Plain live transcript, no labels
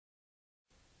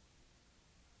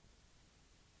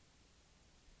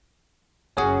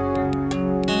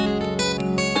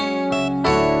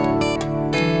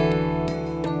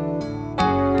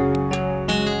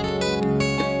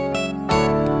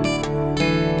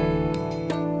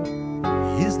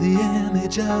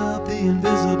image of the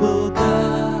invisible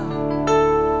God,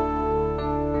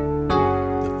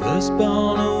 the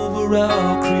firstborn over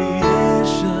all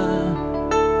creation.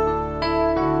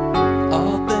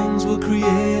 All things were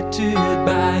created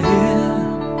by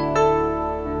Him.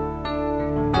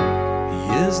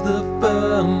 He is the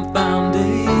firm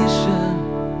foundation,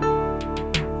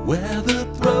 where the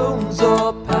thrones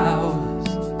or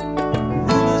powers,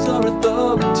 rulers or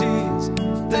authorities,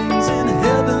 things in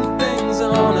heaven, things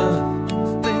on earth,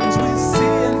 things we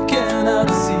see and cannot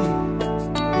see.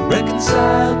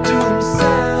 Reconciled to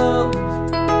Himself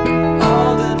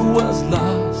all that was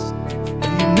lost.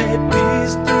 He made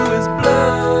peace through His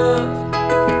blood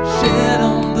shed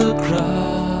on the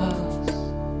cross.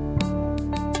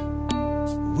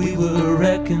 We were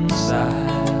reconciled.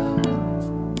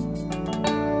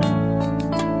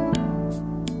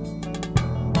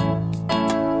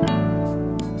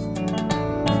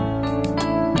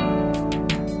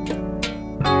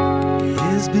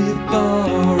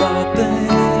 Before all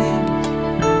things,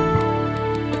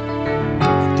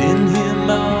 and in Him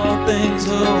all things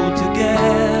hold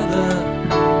together.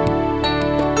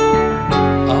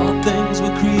 All things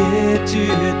were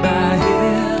created by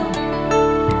Him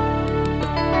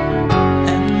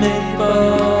and made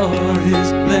for His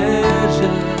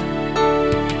pleasure,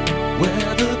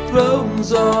 where the thrones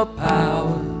or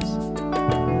powers,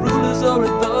 rulers or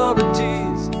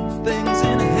authorities, things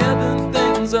in heaven,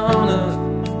 things on earth,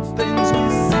 things we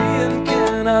see and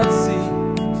cannot see.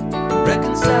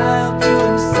 Reconciled to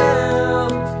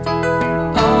Himself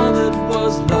all that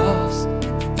was lost.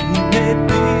 He made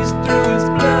peace through His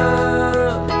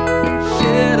blood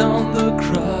shed on the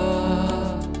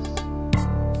cross.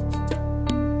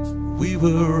 We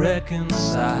were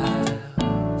reconciled.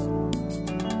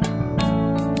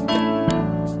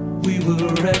 We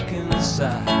were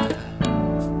reconciled.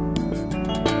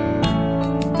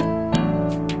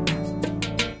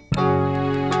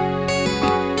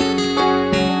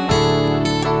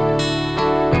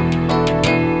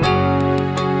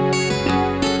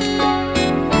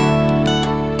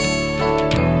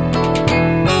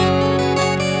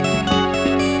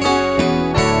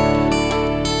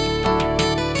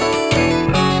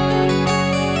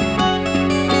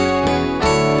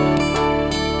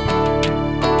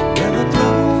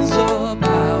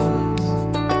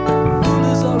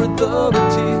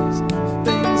 Authorities,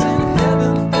 things in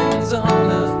heaven, things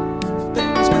on earth,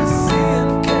 things we see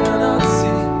and cannot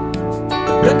see.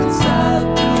 Reconciled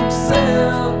to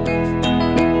Himself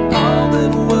all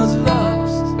that was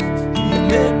lost. He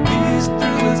made peace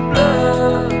through His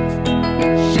blood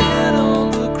shed on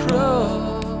the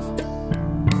cross.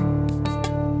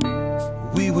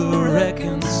 We were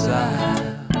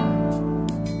reconciled.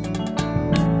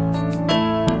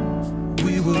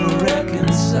 We were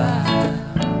reconciled.